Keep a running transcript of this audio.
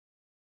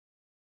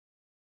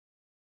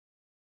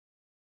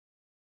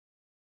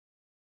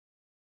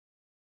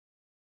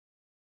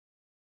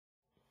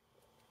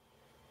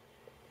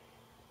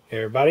Hey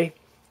everybody,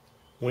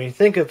 when you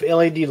think of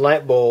LED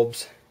light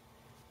bulbs,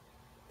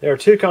 there are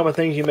two common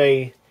things you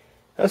may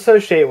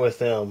associate with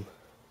them: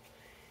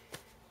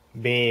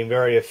 being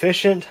very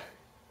efficient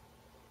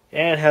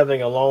and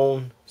having a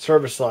long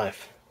service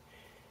life.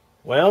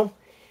 Well,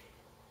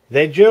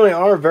 they generally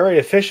are very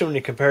efficient when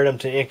you compare them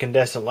to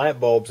incandescent light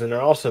bulbs, and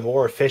they're also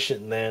more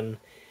efficient than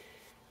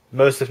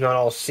most, if not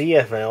all,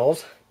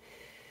 CFLs.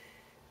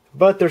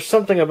 But there's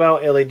something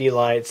about LED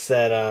lights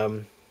that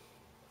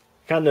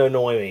kind of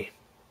annoy me.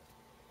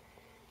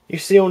 You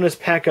see on this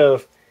pack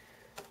of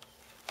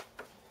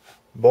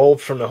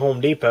bulbs from the Home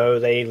Depot,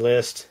 they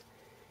list,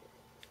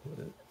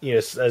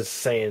 as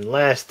saying,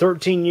 last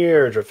 13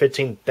 years or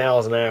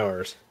 15,000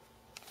 hours.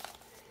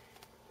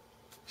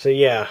 So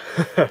yeah,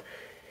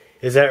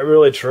 is that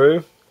really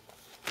true?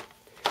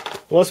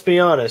 Well, let's be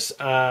honest.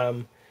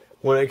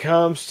 When it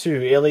comes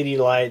to LED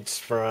lights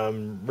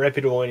from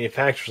reputable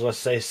manufacturers, let's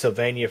say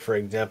Sylvania, for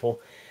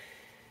example,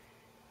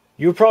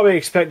 you would probably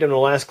expect them to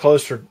last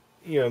closer.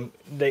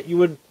 That you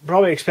would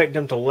probably expect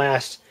them to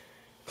last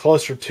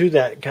closer to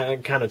that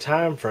kind of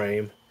time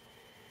frame,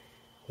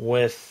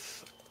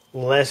 with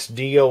less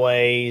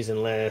DOAs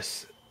and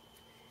less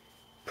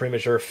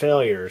premature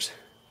failures.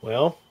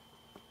 Well,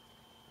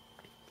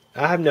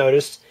 I have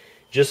noticed,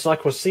 just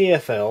like with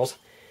CFLs,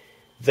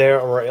 there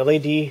are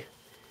LED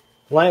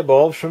light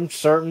bulbs from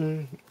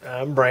certain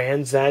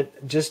brands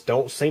that just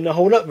don't seem to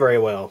hold up very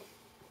well.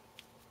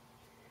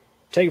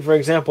 Take, for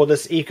example,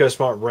 this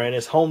EcoSmart brand.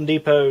 It's Home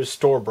Depot's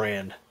store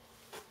brand.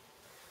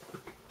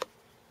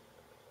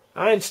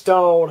 I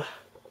installed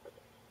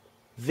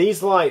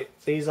these light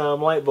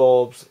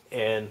bulbs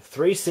and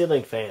 3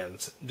 ceiling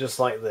fans, just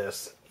like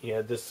this. You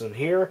have this one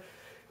here,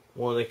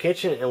 one in the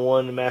kitchen, and one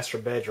in the master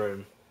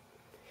bedroom.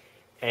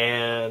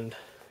 And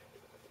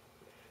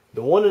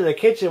the one in the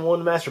kitchen,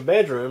 one in the master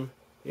bedroom,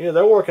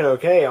 they're working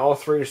okay. All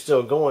 3 are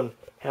still going.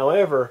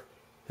 However,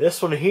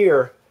 this one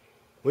here,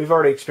 we've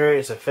already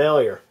experienced a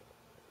failure.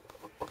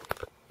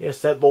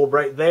 Yes, that bulb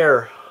right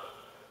there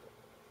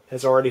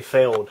has already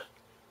failed.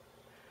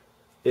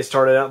 It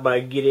started out by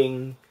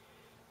getting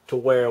to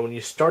where when you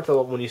start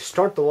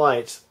the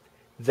lights,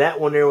 that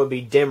one there would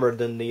be dimmer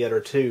than the other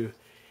 2,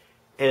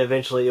 and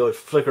eventually it would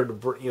flicker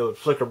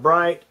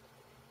bright,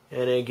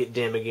 and then get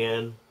dim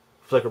again,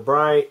 flicker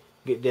bright,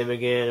 get dim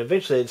again.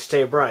 Eventually it'd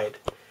stay bright,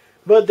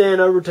 but then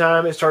over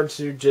time it started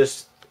to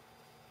just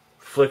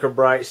flicker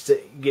bright,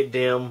 get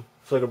dim,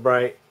 flicker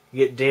bright,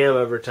 get dim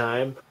over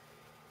time,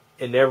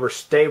 and never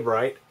stay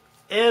bright,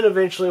 and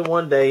eventually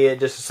one day it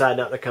just decided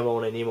not to come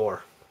on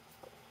anymore.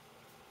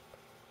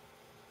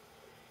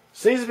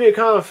 Seems to be a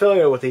common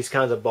failure with these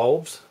kinds of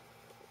bulbs.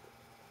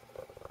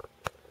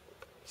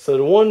 So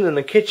the ones in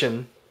the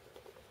kitchen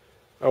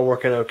are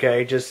working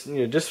okay, just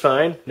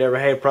fine. Never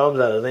had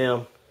problems out of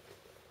them.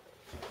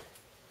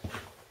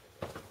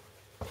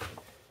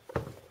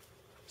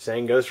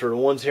 Same goes for the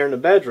ones here in the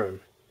bedroom.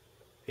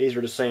 These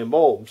are the same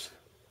bulbs.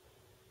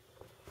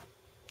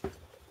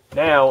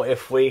 Now,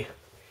 if we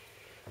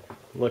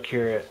look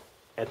here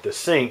at the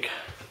sink,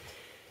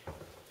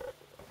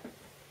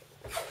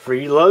 for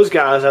you Lowe's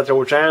guys out there,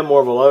 which I am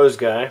more of a Lowe's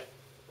guy,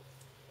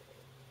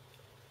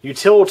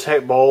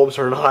 Utilitech bulbs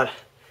are not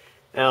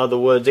out of the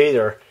woods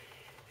either.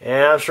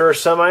 And I'm sure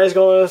somebody's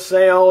going to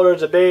say, oh,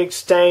 there's a big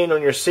stain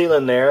on your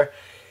ceiling there.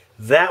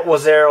 That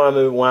was there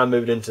when I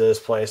moved into this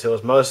place. It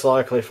was most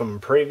likely from a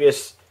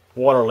previous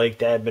water leak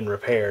that had been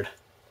repaired.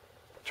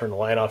 Turn the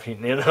light off,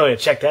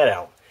 check that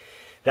out.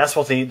 That's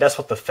what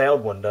the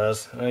failed one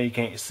does. Oh, you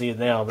can't see it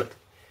now, but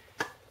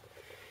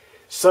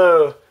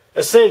so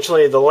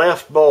essentially the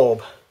left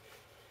bulb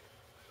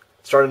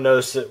started to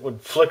notice it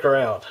would flicker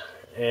out,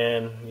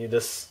 and it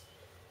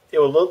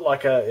would look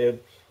like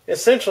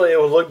essentially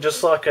it would look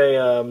just like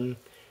a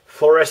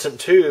fluorescent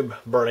tube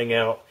burning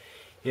out.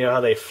 You know how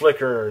they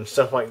flicker and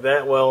stuff like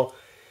that. Well,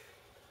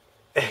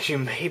 as you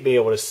may be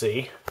able to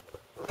see,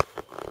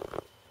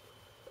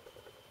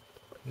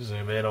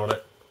 zoom in on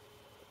it.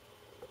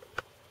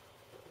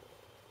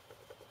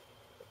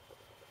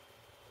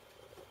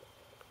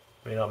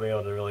 May not be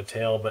able to really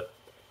tell, but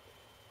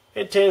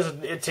it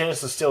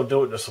tends to still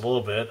do it just a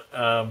little bit.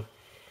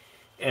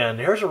 And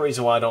here's a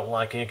reason why I don't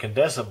like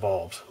incandescent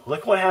bulbs.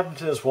 Look what happened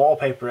to this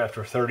wallpaper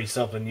after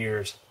 30-something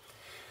years.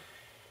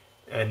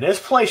 And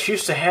this place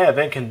used to have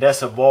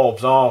incandescent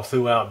bulbs all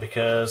throughout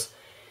because,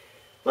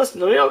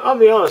 I'll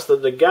be honest,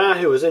 the guy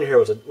who was in here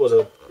was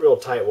a real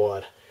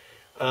tightwad.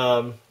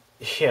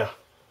 Yeah.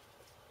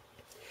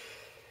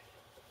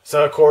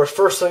 So, of course,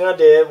 first thing I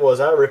did was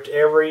I ripped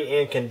every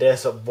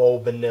incandescent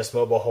bulb in this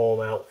mobile home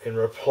out and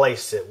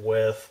replaced it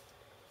with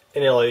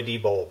an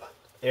LED bulb.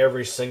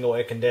 Every single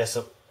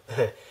incandescent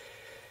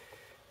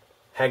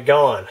had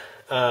gone.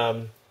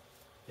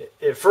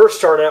 It first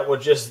started out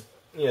with just,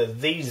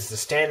 the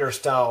standard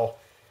style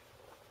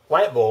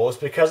light bulbs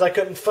because I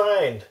couldn't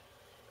find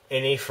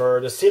any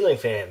for the ceiling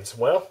fans.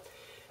 Well,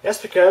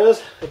 that's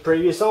because the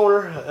previous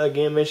owner,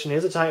 again mentioned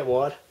he's a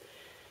tightwad,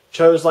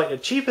 chose like the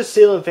cheapest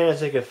ceiling fans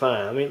they could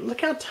find. I mean,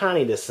 look how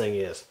tiny this thing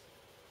is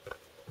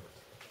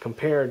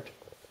compared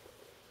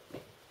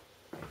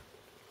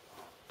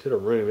to the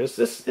room.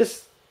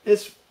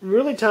 It's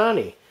really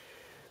tiny.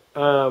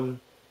 And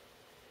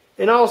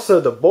also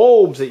the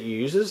bulbs it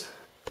uses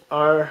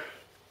are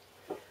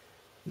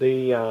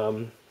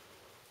the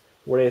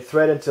where they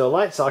thread into a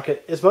light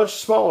socket is much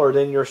smaller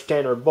than your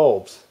standard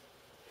bulbs.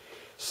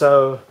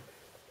 So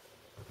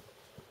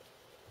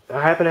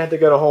I happened to have to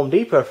go to Home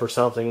Depot for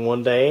something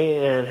one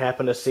day and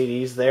happened to see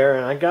these there,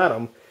 and I got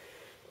them.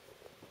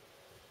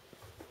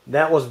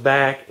 That was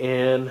back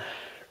in,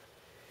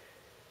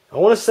 I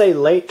want to say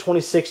late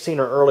 2016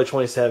 or early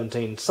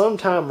 2017,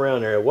 sometime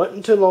around there. It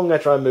wasn't too long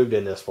after I moved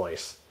in this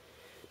place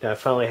that I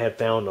finally had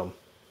found them.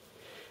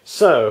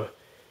 So,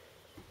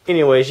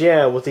 anyways,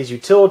 yeah, with these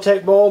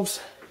Utilitech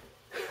bulbs,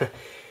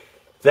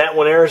 that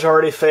one there's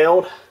already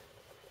failed.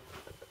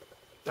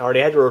 I already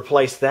had to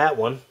replace that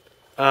one.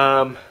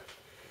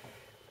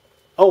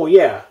 Oh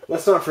yeah,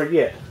 let's not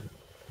forget.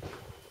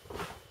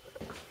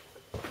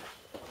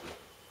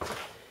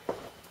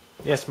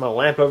 Yes, my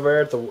lamp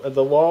over there at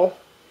the wall.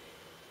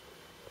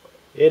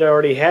 It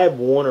already had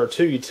 1 or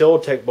 2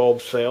 Utilitech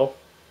bulbs fail.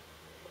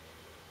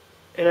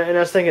 And I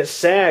just think it's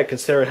sad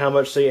considering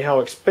how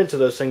expensive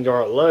those things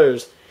are at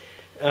Lowe's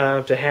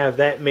to have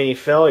that many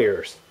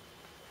failures.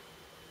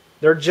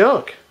 They're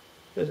junk.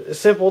 It's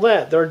simple as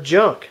that. They're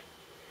junk.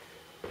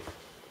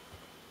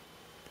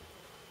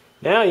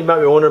 Now you might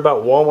be wondering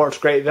about Walmart's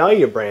Great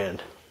Value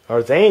brand.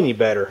 Are they any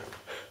better?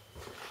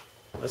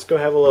 Let's go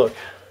have a look.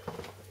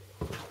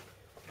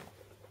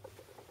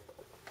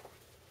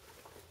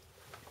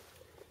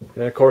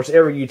 And of course,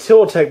 every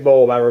Utilitech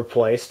bulb I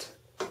replaced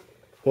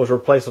was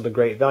replaced with a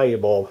Great Value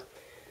bulb.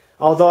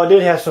 Although I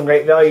did have some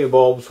Great Value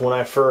bulbs when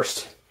I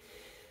first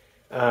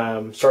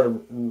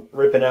started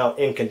ripping out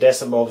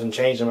incandescent bulbs and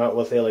changing them out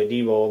with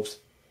LED bulbs.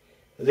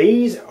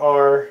 These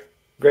are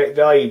Great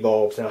Value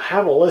bulbs. Now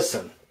have a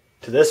listen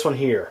to this one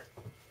here.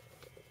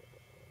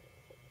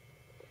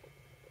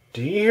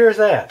 Do you hear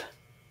that?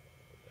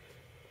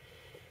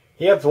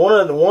 Yep,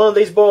 one of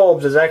these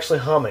bulbs is actually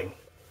humming.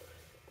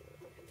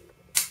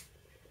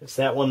 It's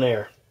that one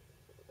there.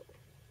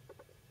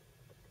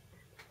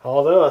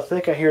 Although I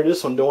think I hear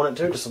this one doing it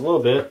too, just a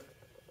little bit.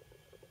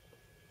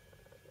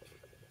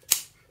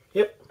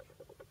 Yep.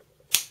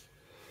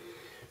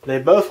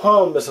 They both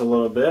hum just a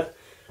little bit.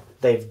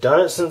 They've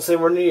done it since they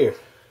were new.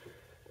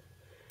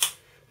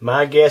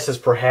 My guess is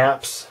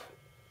perhaps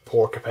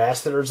poor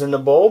capacitors in the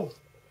bulb,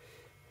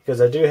 because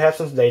they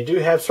do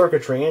have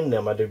circuitry in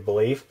them, I do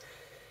believe.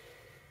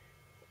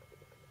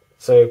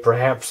 So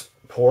perhaps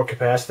poor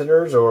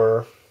capacitors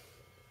or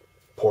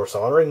poor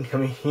soldering. I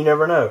mean, you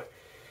never know.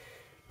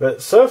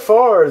 But so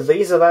far,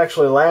 these have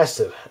actually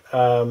lasted.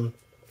 And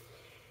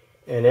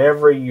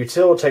every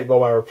Utilitech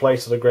bulb I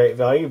replaced with a Great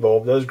Value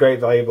bulb, those Great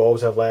Value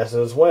bulbs have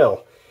lasted as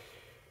well.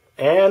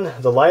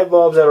 And the light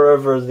bulbs that are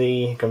over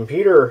the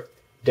computer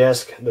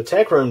desk, the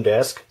tech room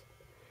desk,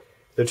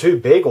 the 2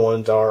 big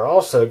ones are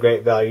also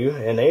Great Value,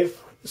 and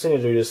they've seemed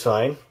to do just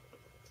fine.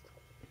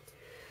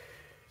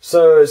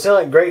 So it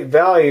sounds like Great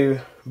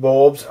Value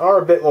bulbs are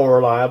a bit more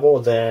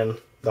reliable than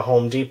the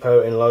Home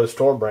Depot and Lowe's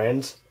store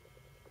brands.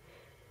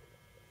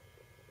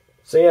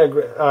 So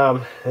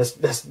yeah,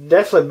 it's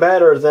definitely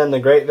better than the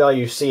Great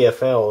Value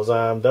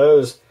CFLs.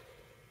 Those,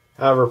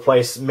 I've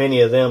replaced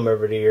many of them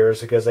over the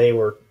years because they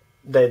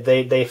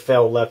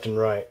fell left and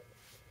right.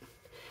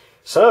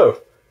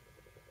 So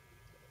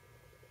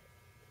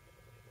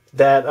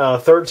that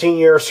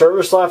 13-year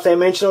service life they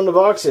mentioned on the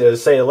box,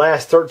 is say the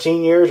last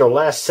 13 years or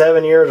last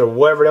 7 years or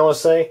whatever they want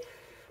to say.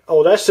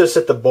 Oh, that's just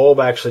that the bulb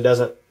actually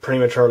doesn't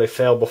prematurely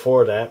fail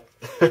before that.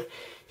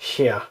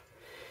 Yeah.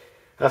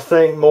 I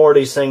think more of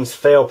these things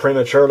fail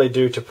prematurely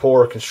due to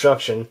poor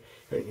construction,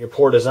 your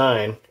poor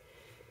design,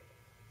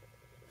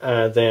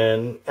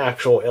 than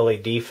actual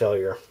LED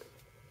failure.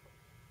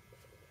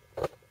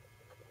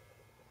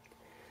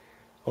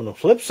 On the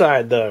flip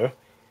side, though,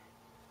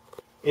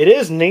 it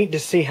is neat to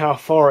see how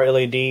far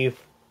LED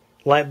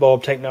light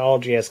bulb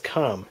technology has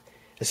come,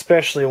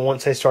 especially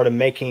once they started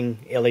making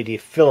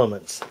LED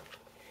filaments.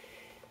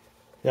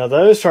 Now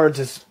those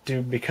started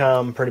to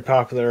become pretty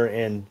popular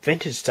in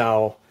vintage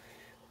style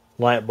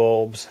light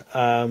bulbs.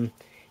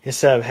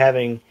 Instead of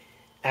having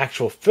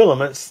actual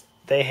filaments,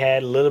 they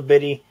had little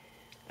bitty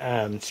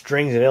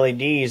strings of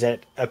LEDs that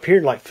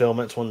appeared like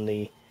filaments when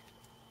the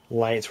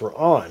lights were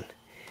on.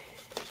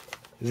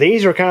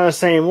 These are kind of the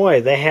same way.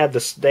 They had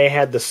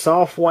the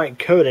soft white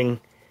coating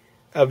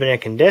of an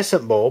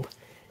incandescent bulb,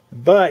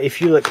 but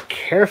if you look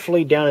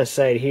carefully down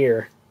inside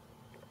here,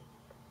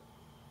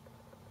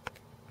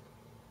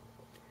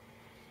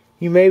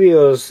 you may be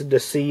able to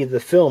see the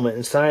filament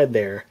inside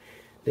there,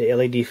 the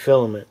LED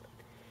filament.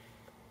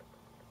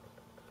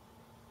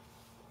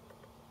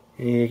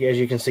 And as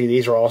you can see,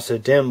 these are also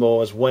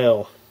dimmable as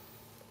well.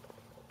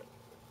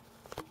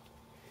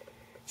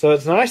 So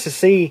it's nice to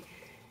see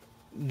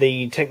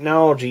the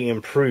technology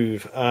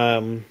improve.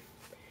 Because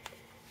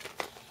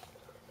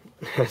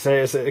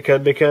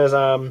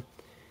a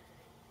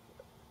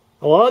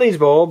lot of these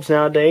bulbs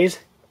nowadays,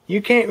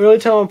 you can't really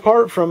tell them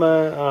apart from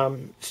a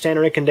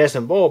standard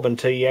incandescent bulb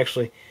until you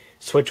actually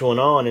switch one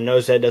on and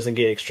notice that it doesn't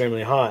get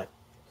extremely hot.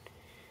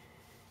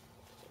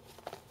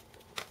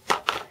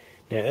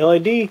 Now,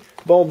 LED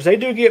bulbs, they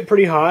do get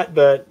pretty hot,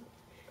 but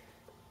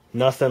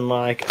nothing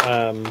like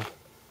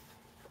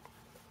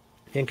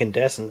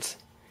incandescents.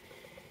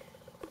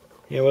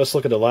 Yeah, well, let's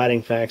look at the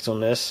lighting facts on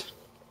this.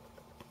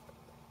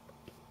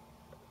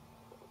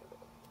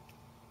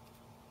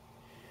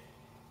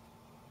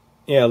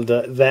 Yeah,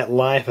 that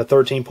life of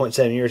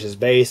 13.7 years is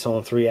based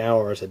on 3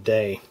 hours a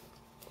day.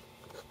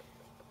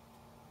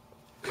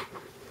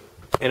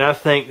 And I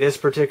think this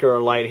particular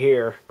light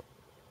here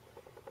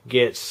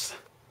gets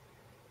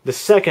the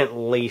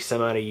second least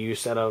amount of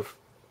use out of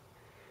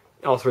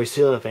all 3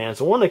 ceiling fans.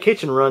 The one in the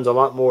kitchen runs a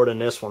lot more than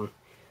this one,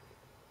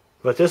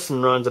 but this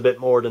one runs a bit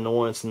more than the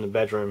one that's in the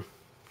bedroom.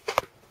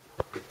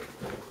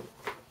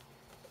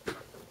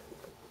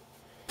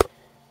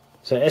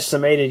 So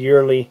estimated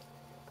yearly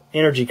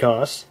energy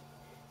costs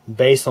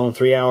based on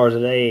 3 hours a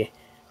day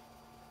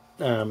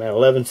at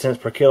 11 cents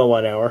per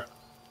kilowatt hour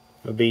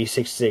would be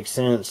 66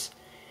 cents,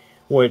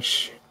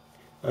 which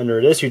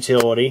under this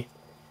utility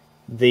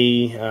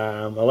the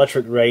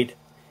electric rate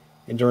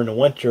during the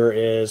winter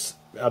is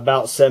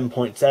about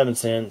 7.7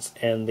 cents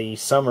and the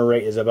summer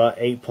rate is about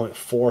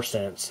 8.4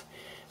 cents.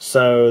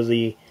 So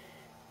the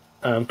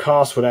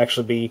cost would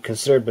actually be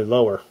considerably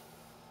lower.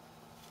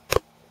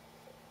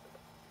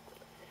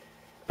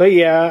 But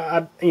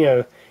yeah, you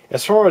know,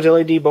 as far as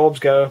LED bulbs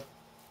go,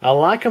 I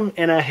like them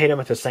and I hate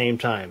them at the same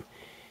time.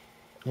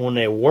 When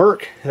they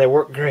work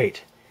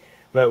great.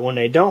 But when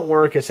they don't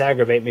work, it's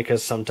aggravating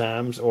because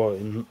sometimes, or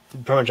pretty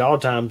much all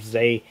times,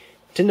 they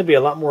tend to be a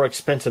lot more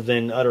expensive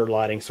than other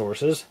lighting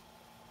sources.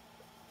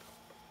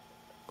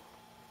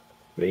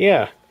 But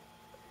yeah,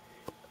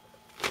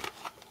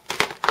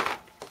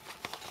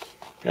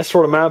 that's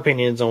sort of my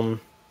opinions on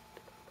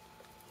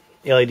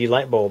LED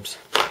light bulbs.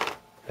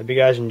 Hope you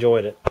guys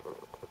enjoyed it.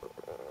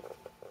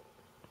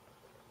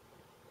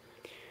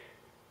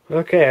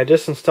 Okay, I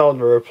just installed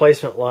the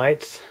replacement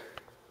lights.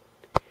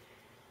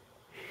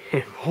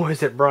 And boy,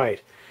 is it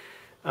bright.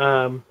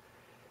 Not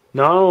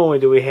only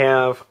do we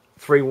have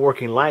 3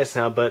 working lights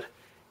now, but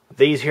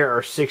these here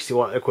are 60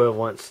 watt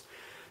equivalents.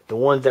 The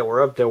ones that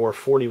were up there were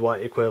 40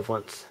 watt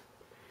equivalents.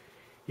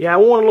 Yeah, I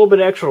want a little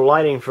bit extra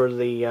lighting for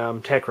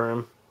the tech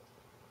room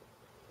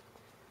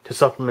to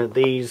supplement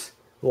these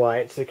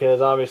lights,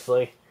 because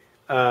obviously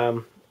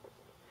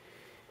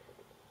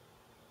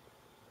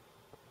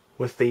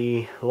with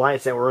the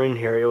lights that were in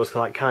here, it was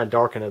like kind of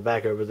dark in the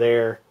back over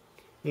there,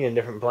 you know, in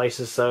different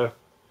places. So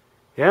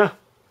yeah,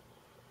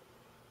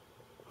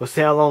 we'll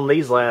see how long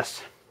these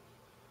last.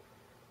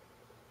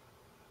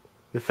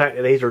 The fact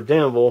that these are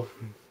dimmable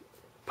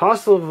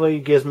possibly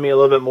gives me a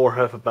little bit more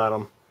hope about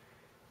them.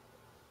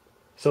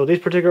 So these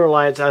particular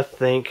lights, I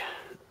think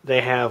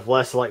they have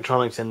less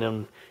electronics in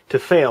them to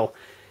fail,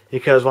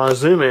 because when I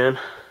zoom in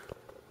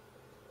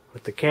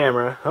with the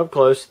camera up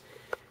close,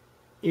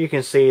 you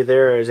can see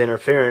there is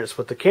interference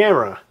with the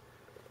camera.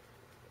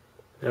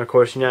 And of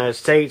course, in the United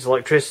States,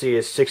 electricity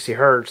is 60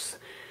 hertz.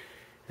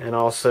 And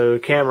also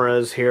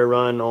cameras here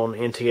run on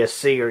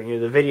NTSC, or you know,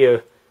 the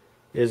video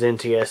is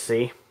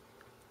NTSC.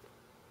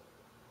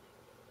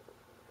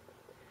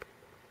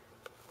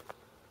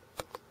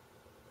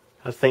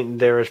 I think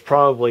there is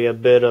probably a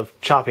bit of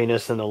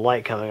choppiness in the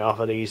light coming off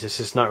of these. It's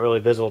just not really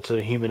visible to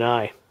the human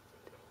eye.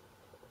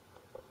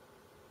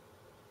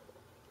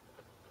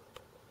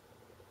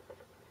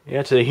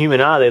 Yeah, to the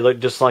human eye, they look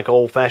just like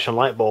old-fashioned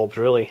light bulbs,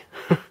 really.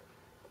 So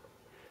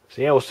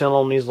yeah, we'll see how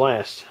long these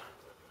last.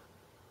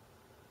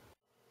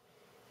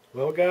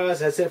 Well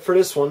guys, that's it for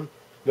this one.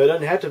 But it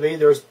doesn't have to be.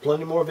 There's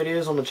plenty more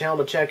videos on the channel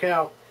to check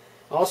out.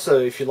 Also,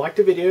 if you liked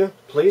the video,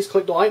 please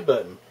click the like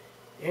button.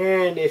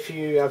 And if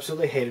you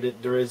absolutely hated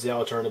it, there is the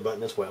alternative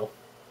button as well.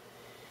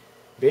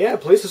 But yeah,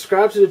 please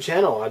subscribe to the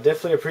channel. I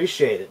definitely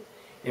appreciate it.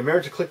 And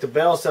remember to click the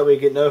bell so that we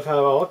get notified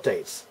of all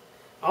updates.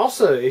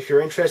 Also, if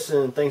you're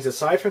interested in things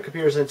aside from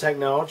computers and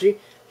technology,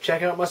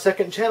 check out my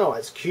second channel.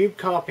 It's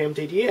CubeComp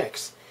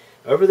MTDX.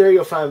 Over there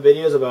you'll find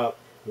videos about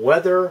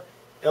weather,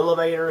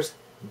 elevators,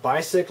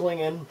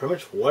 bicycling, and pretty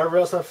much whatever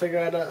else I figure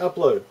out to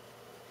upload.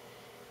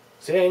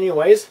 So yeah,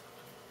 anyways,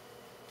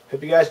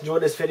 hope you guys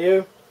enjoyed this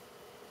video,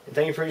 and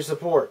thank you for your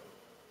support.